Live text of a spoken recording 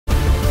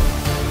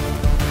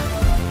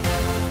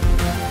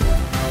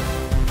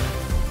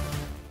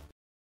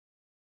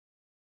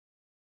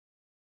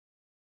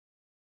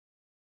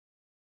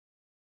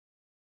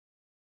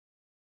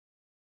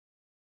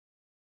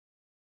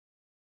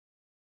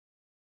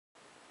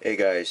Hey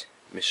guys,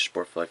 Mr.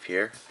 Sport for Life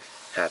here.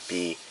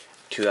 Happy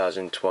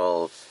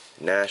 2012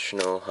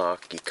 National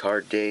Hockey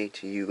Card Day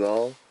to you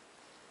all.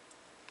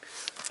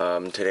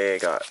 Today I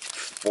got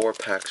 4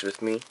 packs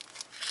with me,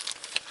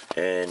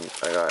 and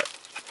I got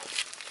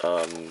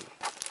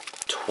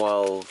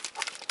 12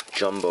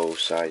 jumbo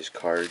size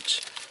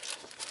cards.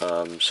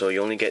 So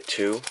you only get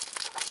two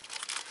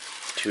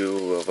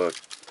of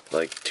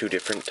two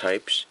different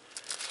types.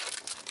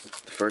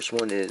 The first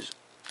one is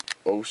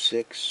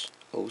 06,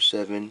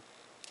 07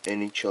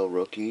 NHL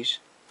rookies.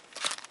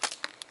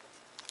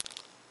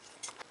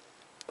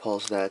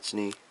 Paul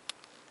Stastny,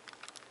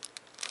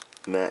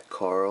 Matt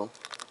Carl,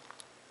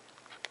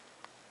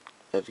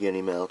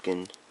 Evgeny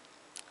Malkin,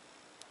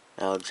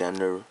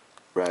 Alexander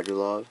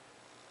Radulov,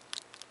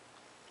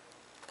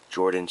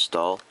 Jordan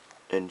Staal,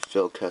 and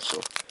Phil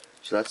Kessel.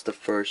 So that's the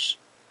first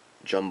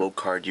jumbo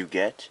card you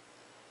get.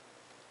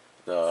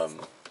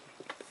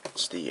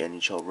 It's the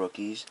NHL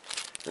rookies.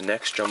 The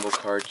next jumbo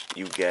card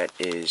you get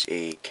is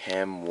a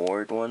Cam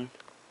Ward one.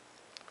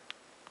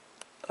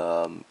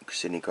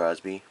 Sidney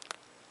Crosby,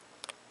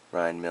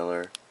 Ryan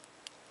Miller,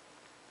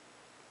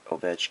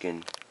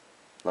 Ovechkin,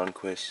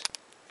 Lundqvist,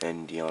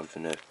 and Dion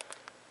Phaneuf.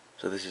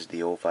 So this is the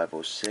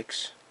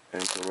 05-06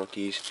 NHL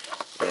rookies,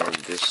 and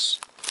this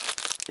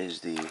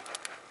is the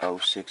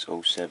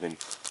 06-07.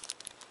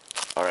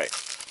 Alright,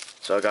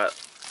 so I got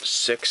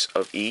 6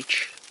 of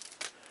each.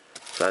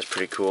 So that's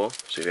pretty cool.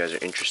 So if you guys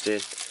are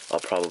interested, I'll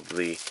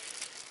probably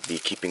be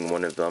keeping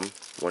one of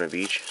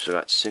each. So I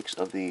got 6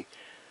 of the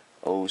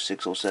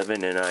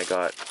 06-07, and I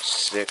got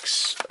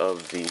 6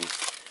 of the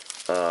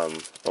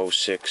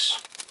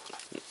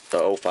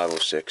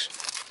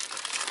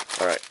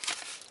 05-06. Alright.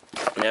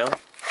 Now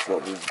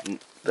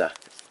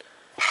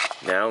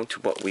to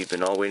what we've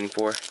been all waiting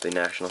for, the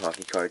National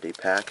Hockey Card Day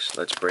packs.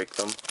 Let's break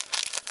them.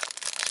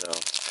 So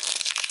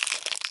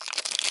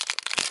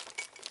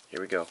here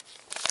we go.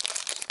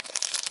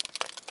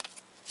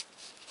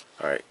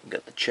 Alright, we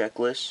got the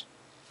checklist.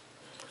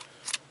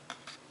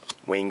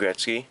 Wayne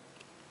Gretzky,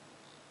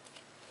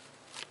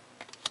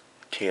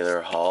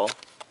 Taylor Hall,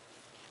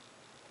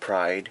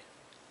 Pride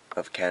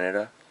of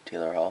Canada,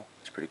 Taylor Hall,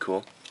 it's pretty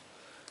cool.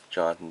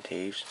 Jonathan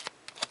Toews,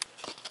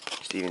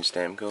 Steven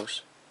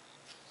Stamkos,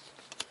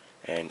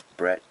 and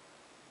Brett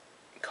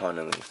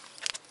Connolly.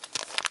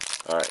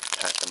 Alright,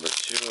 pack number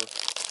 2.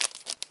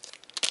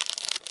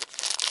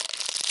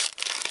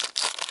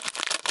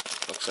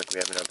 Looks like we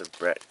have another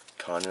Brett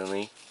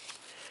Connolly.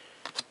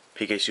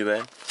 PK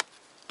Subban,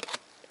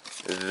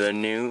 The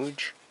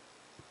Nuge,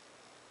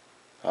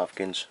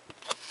 Hopkins,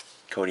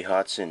 Cody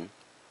Hodgson,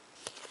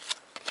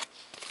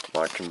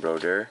 Martin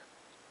Brodeur,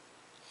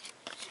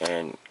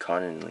 and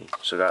Connolly.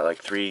 So got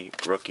like 3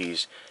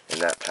 rookies in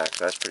that pack.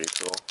 That's pretty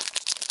cool.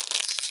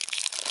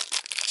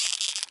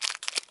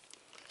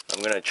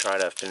 I'm gonna try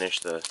to finish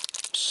the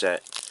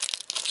set.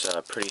 It's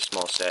a pretty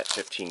small set,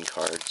 15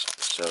 cards.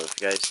 So if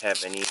you guys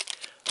have any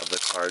of the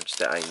cards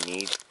that I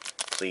need,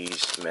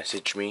 please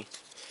message me.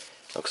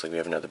 Looks like we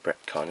have another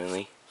Brett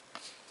Connolly,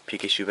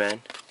 PK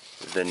Subban,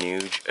 The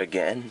Nuge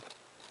again,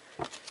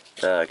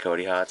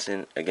 Cody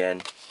Hodgson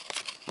again,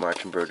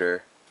 Martin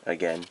Brodeur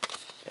again,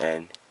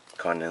 and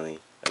Connolly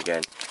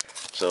again.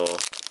 So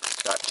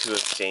got 2 of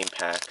the same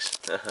packs.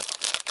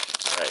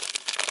 Alright,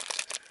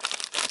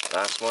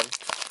 last one.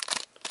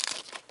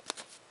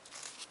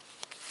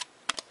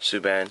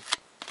 Subban,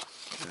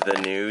 The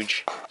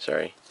Nuge,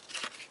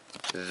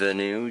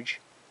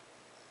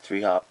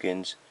 3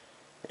 Hopkins.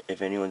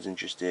 If anyone's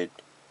interested,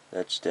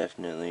 that's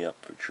definitely up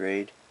for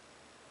trade.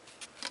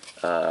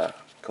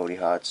 Cody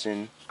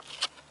Hodgson,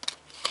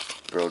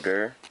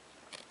 Brodeur,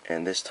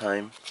 and this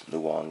time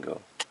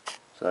Luongo.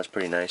 So that's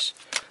pretty nice.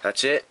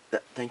 That's it.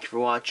 Thank you for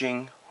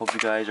watching. Hope you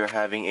guys are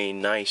having a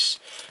nice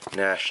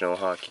National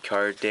Hockey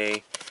Card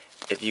Day.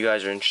 If you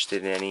guys are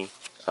interested in any,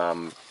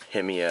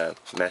 hit me a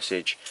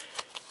message.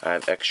 I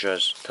have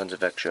extras, tons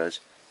of extras.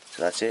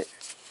 So that's it.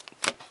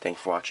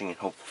 Thanks for watching, and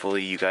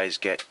hopefully you guys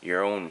get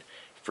your own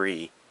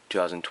free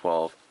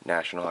 2012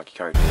 National Hockey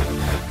Card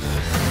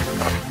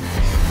Day.